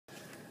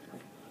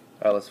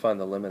Alright, let's find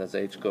the limit as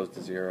h goes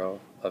to 0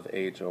 of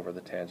h over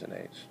the tangent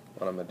h.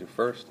 What I'm going to do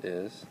first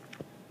is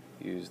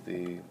use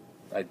the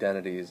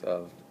identities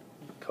of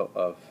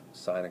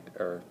sine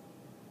or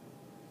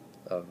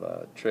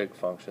trig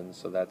functions.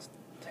 So that's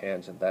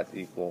tangent, that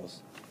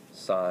equals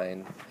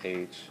sine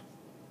h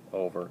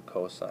over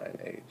cosine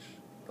h,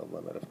 the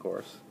limit, of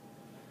course.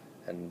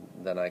 And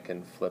then I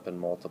can flip and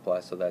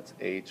multiply, so that's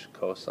h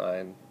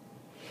cosine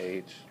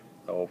h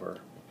over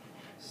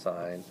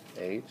sine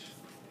h.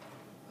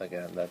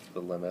 Again, that's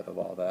the limit of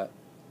all that.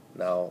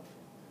 Now,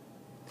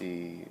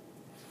 the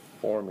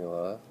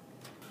formula,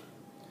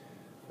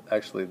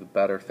 actually the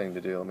better thing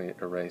to do, let me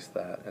erase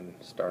that and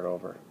start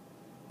over.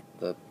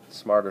 The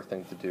smarter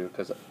thing to do,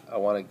 because I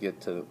want to get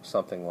to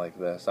something like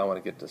this, I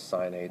want to get to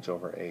sine h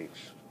over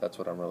h. That's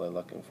what I'm really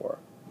looking for.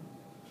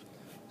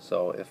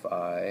 So if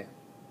I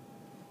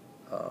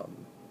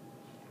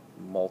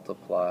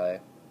multiply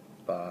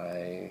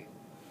by,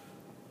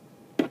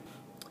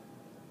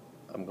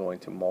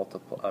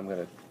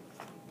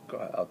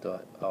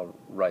 I'll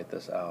write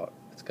this out.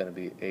 It's going to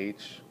be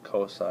h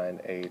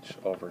cosine h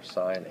over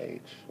sine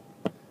h.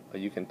 But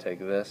you can take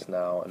this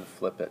now and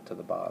flip it to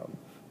the bottom.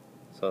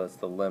 So that's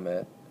the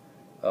limit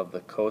of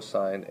the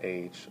cosine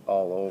h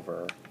all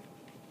over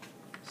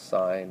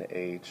sine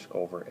h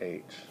over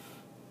h.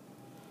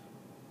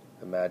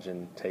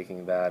 Imagine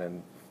taking that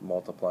and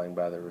multiplying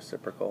by the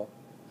reciprocal.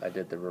 I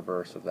did the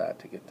reverse of that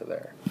to get to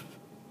there.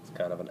 It's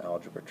kind of an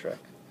algebra trick.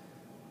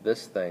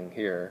 This thing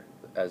here,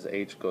 as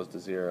h goes to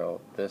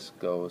 0, this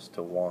goes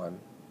to 1,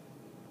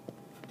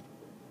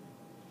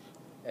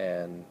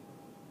 and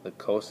the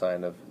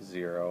cosine of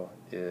 0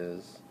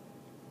 is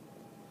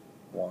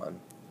 1,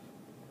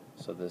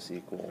 so this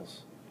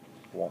equals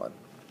 1.